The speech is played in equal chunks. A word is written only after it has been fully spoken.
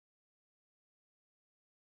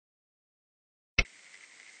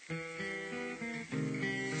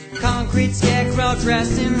concrete scarecrow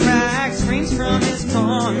dressed in rags screams from his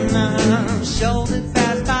corner, shouldered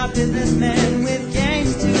fast by businessmen with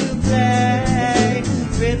games to play.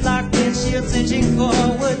 Gridlock windshield cinching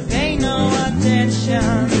forward, pay no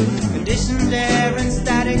attention. Conditioned air and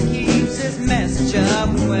static keeps his message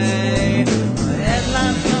away.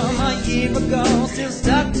 Headlines from a year ago still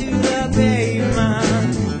stuck to the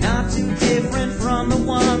pavement, not too different from the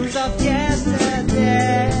ones of yesterday.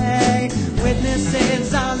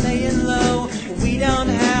 Witnesses are laying low, we don't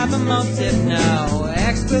have a motive now.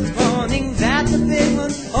 Experts warning that the big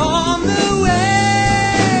one's on the way.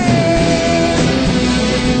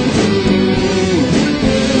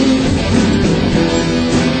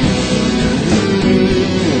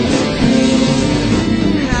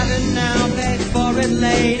 Have it now, pay for it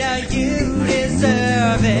later, you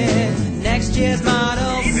deserve it. Next year's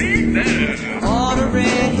models, order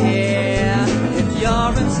it here. If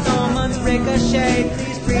your installments ricochet,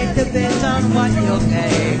 please read the bit on what you'll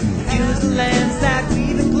pay. Use the lens that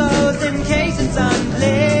we've enclosed in case it's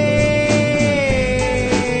unclear.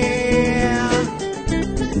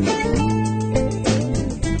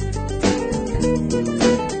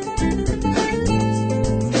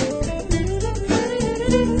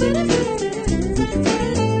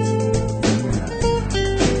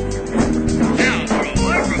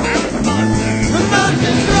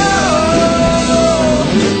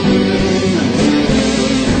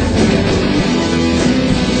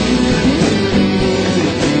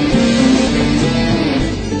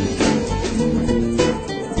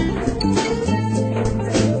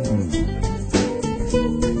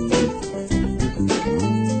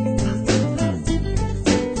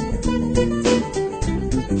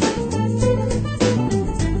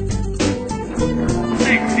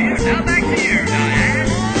 Now back to you, Diane.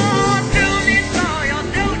 Oh, tune in for your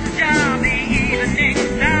dosage of the evening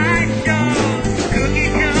sideshow. Cookie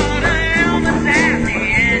cutter helmets at the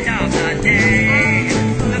end of the day.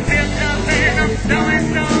 The built up and of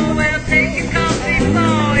so-and-so will take your coffee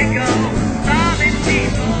before we go. Solving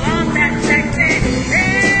people on that sexy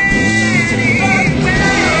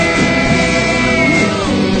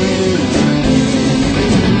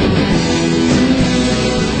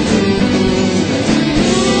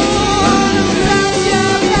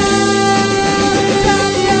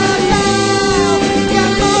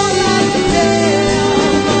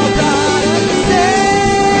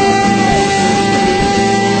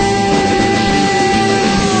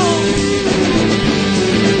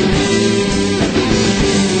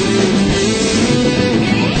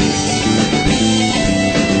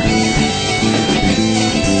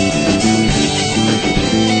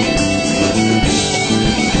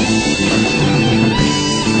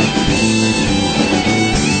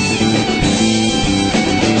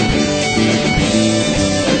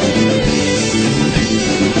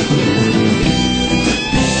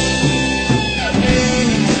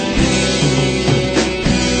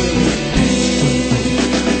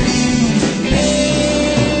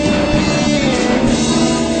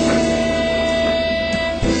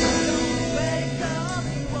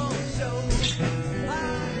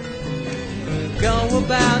Go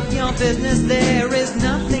about your business, there is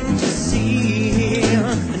nothing to see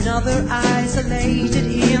here. Another isolated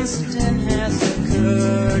incident has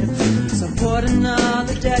occurred. So put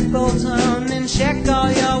another deadbolt on and check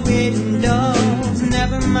all your windows.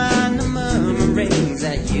 Never mind the murmurings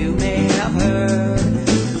that you may have heard.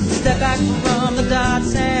 Step back from the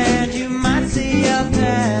dots and you might see a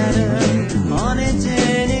pattern.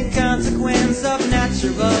 Unintended consequence of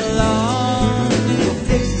natural law.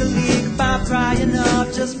 Fix the leak by prying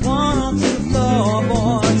up just one or two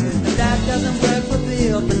floorboards. If that doesn't work, we'll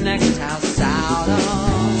build the next house